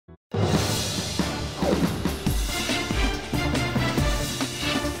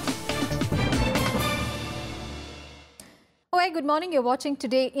Very good morning. You're watching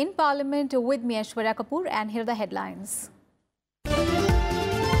Today in Parliament with me, Aishwarya Kapoor, and here are the headlines.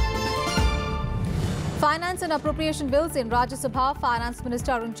 Finance and appropriation bills in Rajya Sabha. Finance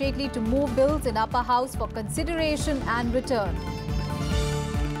Minister Arun Jaitley to move bills in Upper House for consideration and return.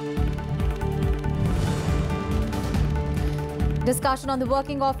 Discussion on the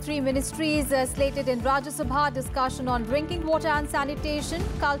working of three ministries slated in Rajya Sabha. Discussion on drinking water and sanitation,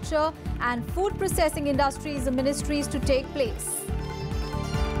 culture and food processing industries ministries to take place.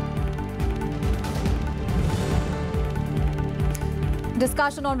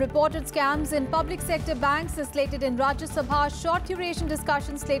 Discussion on reported scams in public sector banks is slated in Rajya Sabha. Short duration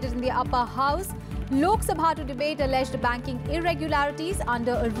discussion slated in the Upper House. Lok Sabha to debate alleged banking irregularities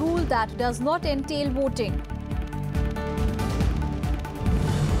under a rule that does not entail voting.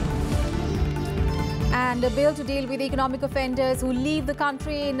 And a bill to deal with economic offenders who leave the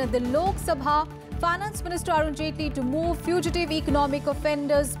country in the Lok Sabha. Finance Minister Arun Jaitley to move Fugitive Economic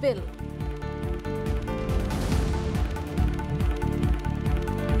Offenders Bill.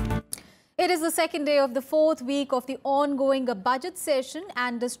 It is the second day of the fourth week of the ongoing budget session,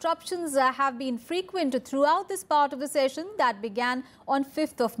 and disruptions have been frequent throughout this part of the session that began on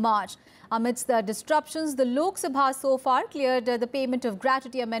 5th of March. Amidst the disruptions, the Lok Sabha so far cleared the payment of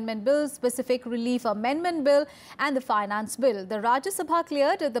gratuity amendment bill, specific relief amendment bill and the finance bill. The Rajya Sabha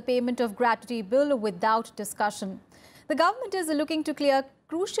cleared the payment of gratuity bill without discussion. The government is looking to clear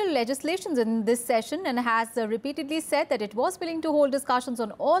crucial legislations in this session and has repeatedly said that it was willing to hold discussions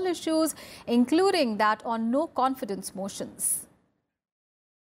on all issues, including that on no confidence motions.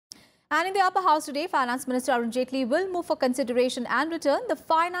 And in the Upper House today, Finance Minister Arun Jaitley will move for consideration and return the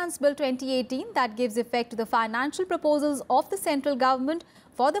Finance Bill 2018 that gives effect to the financial proposals of the central government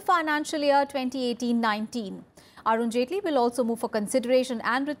for the financial year 2018-19. Arun Jaitley will also move for consideration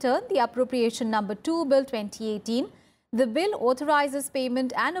and return the Appropriation Number 2 Bill 2018. The bill authorizes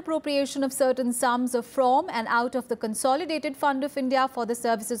payment and appropriation of certain sums from and out of the Consolidated Fund of India for the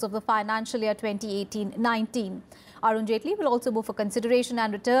services of the financial year 2018-19. Arun Jaitley will also move for consideration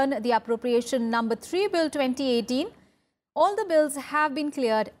and return the Appropriation Number 3 Bill 2018. All the bills have been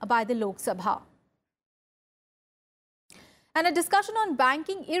cleared by the Lok Sabha. And a discussion on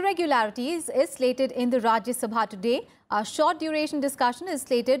banking irregularities is slated in the Rajya Sabha today. A short duration discussion is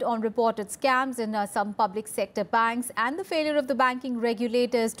slated on reported scams in some public sector banks and the failure of the banking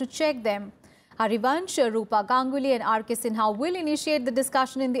regulators to check them. Harivansh, Rupa Ganguly and R.K. Sinha will initiate the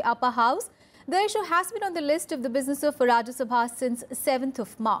discussion in the Upper House. The issue has been on the list of the business of Rajya Sabha since 7th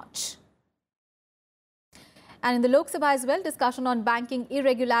of March. And in the Lok Sabha as well, discussion on banking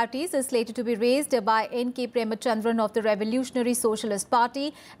irregularities is slated to be raised by N.K. Premachandran of the Revolutionary Socialist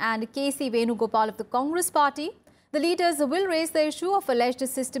Party and K.C. Venugopal of the Congress Party. The leaders will raise the issue of alleged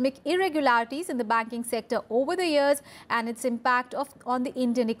systemic irregularities in the banking sector over the years and its impact on the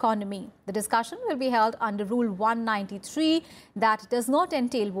Indian economy. The discussion will be held under Rule 193 that does not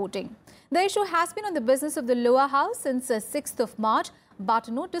entail voting. The issue has been on the business of the lower house since 6th of March, but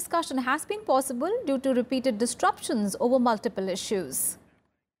no discussion has been possible due to repeated disruptions over multiple issues.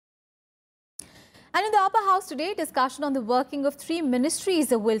 And in the Upper House today, discussion on the working of three ministries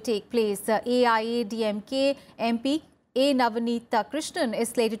will take place. AIADMK MP A. Navaneeta Krishnan is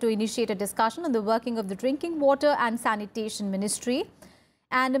slated to initiate a discussion on the working of the Drinking Water and Sanitation Ministry.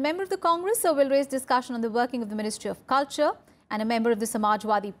 And a member of the Congress will raise discussion on the working of the Ministry of Culture. And a member of the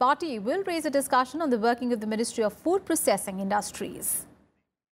Samajwadi Party will raise a discussion on the working of the Ministry of Food Processing Industries.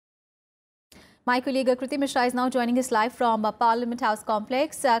 My colleague Kriti Mishra is now joining us live from Parliament House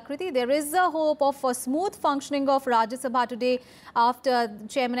Complex. Kriti, there is a hope of a smooth functioning of Rajya Sabha today after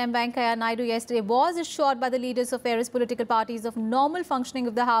Chairman M. Venkaiah Naidu yesterday was assured by the leaders of various political parties of normal functioning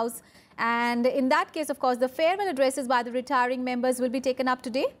of the House. And in that case, of course, the farewell addresses by the retiring members will be taken up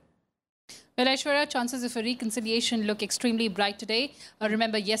today. Well, Aishwarya, chances of a reconciliation look extremely bright today.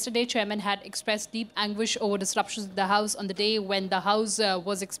 Remember, yesterday, Chairman had expressed deep anguish over disruptions in the House on the day when the House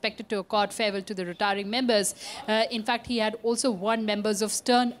was expected to accord farewell to the retiring members. In fact, he had also warned members of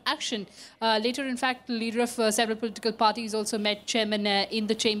stern action. Later, in fact, the leader of several political parties also met Chairman in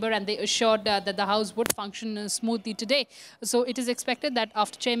the chamber, and they assured that the House would function smoothly today. So it is expected that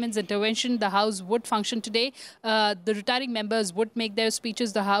after Chairman's intervention, the House would function today. The retiring members would make their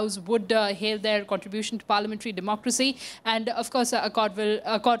speeches. The House would hail their contribution to parliamentary democracy and, of course, accord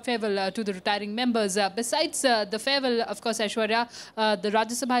farewell to the retiring members. Besides the farewell, of course, Aishwarya, the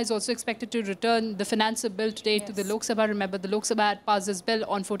Rajya Sabha is also expected to return the finance bill today to the Lok Sabha. Remember, the Lok Sabha had passed this bill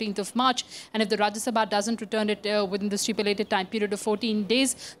on 14th of March, and if the Rajya Sabha doesn't return it within the stipulated time period of 14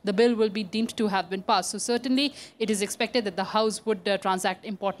 days, the bill will be deemed to have been passed. So certainly, it is expected that the House would transact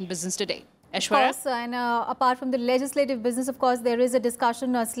important business today. Aishwarya? Of course, and apart from the legislative business, of course, there is a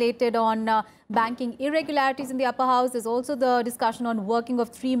discussion slated on banking irregularities in the upper house. There's also the discussion on working of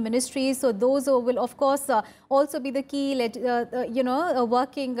 3 ministries. So those will, of course, also be the key,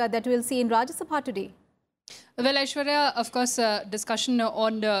 working that we'll see in Rajya Sabha today. Well, Aishwarya, of course, discussion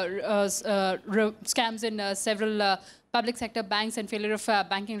on scams in several public sector banks and failure of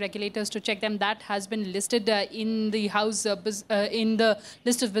banking regulators to check them. That has been listed in the House, in the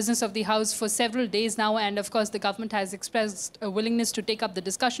list of business of the House for several days now. And of course, the government has expressed a willingness to take up the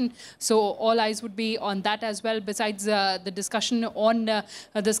discussion. So all eyes would be on that as well. Besides the discussion on the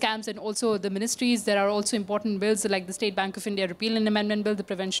scams and also the ministries, there are also important bills like the State Bank of India Repeal and Amendment Bill, the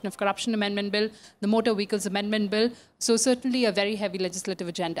Prevention of Corruption Amendment Bill, the Motor Vehicles Amendment Bill. So certainly a very heavy legislative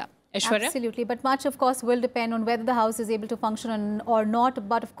agenda. Aishwarya? Absolutely. But much, of course, will depend on whether the House is able to function or not.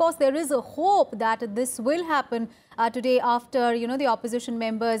 But, of course, there is a hope that this will happen today after, the opposition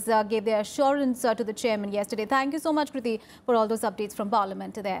members gave their assurance to the chairman yesterday. Thank you so much, Kriti, for all those updates from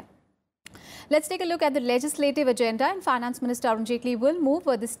Parliament there. Let's take a look at the legislative agenda. And Finance Minister Arun Jaitley will move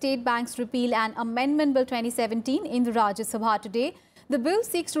the State Bank's Repeal and Amendment Bill 2017 in the Rajya Sabha today. The bill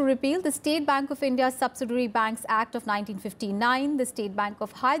seeks to repeal the State Bank of India's Subsidiary Banks Act of 1959, the State Bank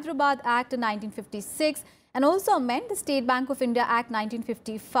of Hyderabad Act of 1956, and also amend the State Bank of India Act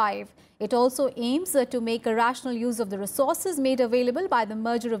 1955. It also aims to make a rational use of the resources made available by the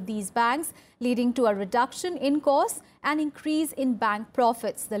merger of these banks, leading to a reduction in costs and increase in bank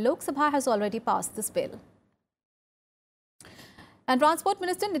profits. The Lok Sabha has already passed this bill. And Transport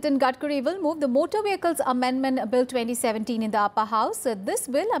Minister Nitin Gadkari will move the Motor Vehicles Amendment Bill 2017 in the upper house. This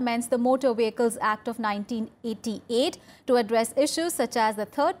bill amends the Motor Vehicles Act of 1988 to address issues such as the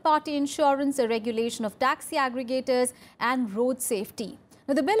third-party insurance, the regulation of taxi aggregators and road safety.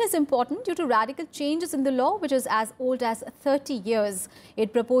 Now, the bill is important due to radical changes in the law, which is as old as 30 years.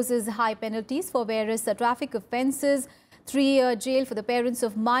 It proposes high penalties for various traffic offences, 3-year jail for the parents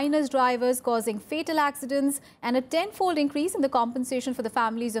of minors drivers causing fatal accidents, and a 10-fold increase in the compensation for the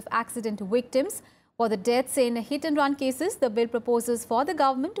families of accident victims. For the deaths in hit-and-run cases, the bill proposes for the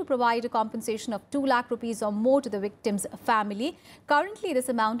government to provide a compensation of 2 lakh rupees or more to the victim's family. Currently, this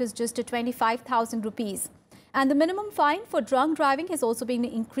amount is just 25,000 rupees. And the minimum fine for drunk driving has also been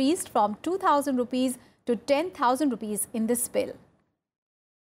increased from 2,000 rupees to 10,000 rupees in this bill.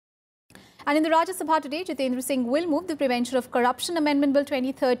 And in the Rajya Sabha today, Jitendra Singh will move the Prevention of Corruption Amendment Bill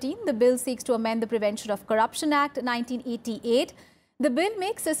 2013. The bill seeks to amend the Prevention of Corruption Act 1988. The bill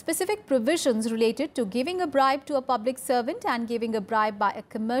makes specific provisions related to giving a bribe to a public servant and giving a bribe by a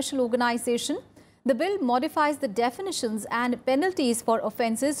commercial organization. The bill modifies the definitions and penalties for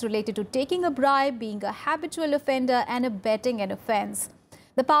offences related to taking a bribe, being a habitual offender and abetting an offence.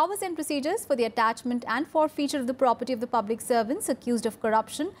 The powers and procedures for the attachment and forfeiture of the property of the public servants accused of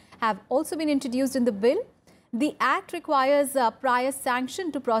corruption have also been introduced in the bill. The Act requires prior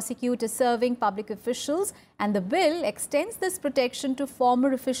sanction to prosecute serving public officials, and the bill extends this protection to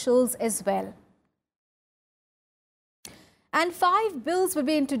former officials as well. And 5 bills will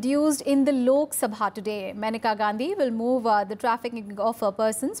be introduced in the Lok Sabha today. Maneka Gandhi will move the Trafficking of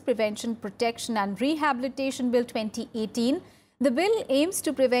Persons Prevention, Protection and Rehabilitation Bill 2018. The bill aims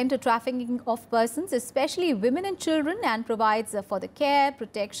to prevent trafficking of persons, especially women and children, and provides for the care,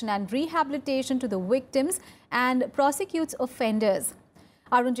 protection and rehabilitation to the victims and prosecutes offenders.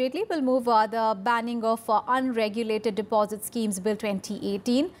 Arun Jaitley will move the Banning of Unregulated Deposit Schemes Bill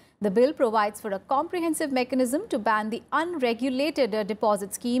 2018. The bill provides for a comprehensive mechanism to ban the unregulated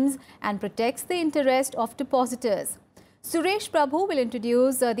deposit schemes and protects the interest of depositors. Suresh Prabhu will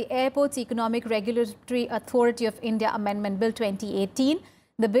introduce the Airports Economic Regulatory Authority of India Amendment Bill 2018.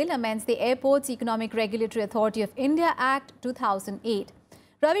 The bill amends the Airports Economic Regulatory Authority of India Act 2008.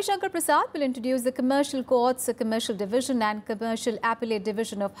 Ravi Shankar Prasad will introduce the Commercial Courts, Commercial Division and Commercial Appellate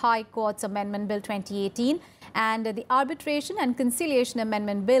Division of High Courts Amendment Bill 2018 and the Arbitration and Conciliation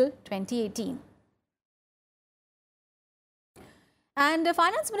Amendment Bill 2018. And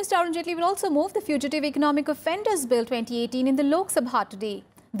Finance Minister Arun Jaitley will also move the Fugitive Economic Offenders Bill 2018 in the Lok Sabha today.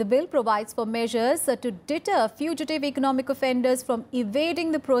 The bill provides for measures to deter fugitive economic offenders from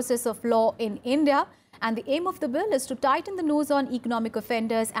evading the process of law in India. And the aim of the bill is to tighten the noose on economic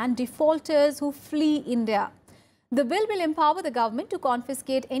offenders and defaulters who flee India. The bill will empower the government to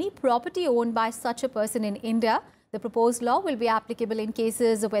confiscate any property owned by such a person in India. The proposed law will be applicable in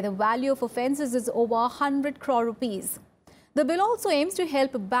cases where the value of offences is over 100 crore rupees. The bill also aims to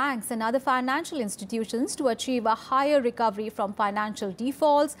help banks and other financial institutions to achieve a higher recovery from financial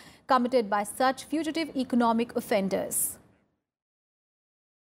defaults committed by such fugitive economic offenders.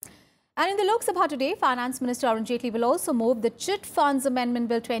 And in the Lok Sabha today, Finance Minister Arun Jaitley will also move the Chit Funds Amendment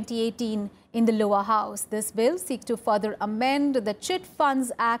Bill 2018 in the lower house. This bill seeks to further amend the Chit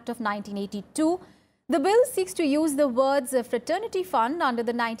Funds Act of 1982. The bill seeks to use the words fraternity fund under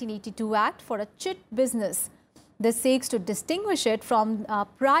the 1982 Act for a chit business. This seeks to distinguish it from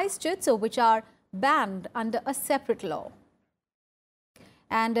prize chits, which are banned under a separate law.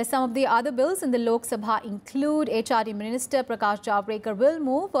 And some of the other bills in the Lok Sabha include HRD Minister Prakash Javadekar will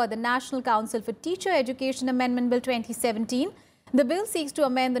move the National Council for Teacher Education Amendment Bill 2017. The bill seeks to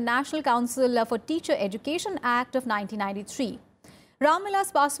amend the National Council for Teacher Education Act of 1993.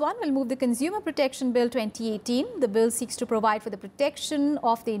 Ramvilas Paswan will move the Consumer Protection Bill 2018. The bill seeks to provide for the protection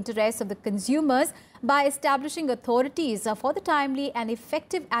of the interests of the consumers by establishing authorities for the timely and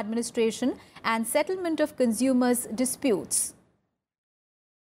effective administration and settlement of consumers' disputes.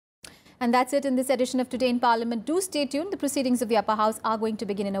 And that's it in this edition of Today in Parliament. Do stay tuned. The proceedings of the Upper House are going to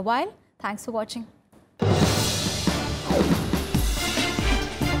begin in a while. Thanks for watching.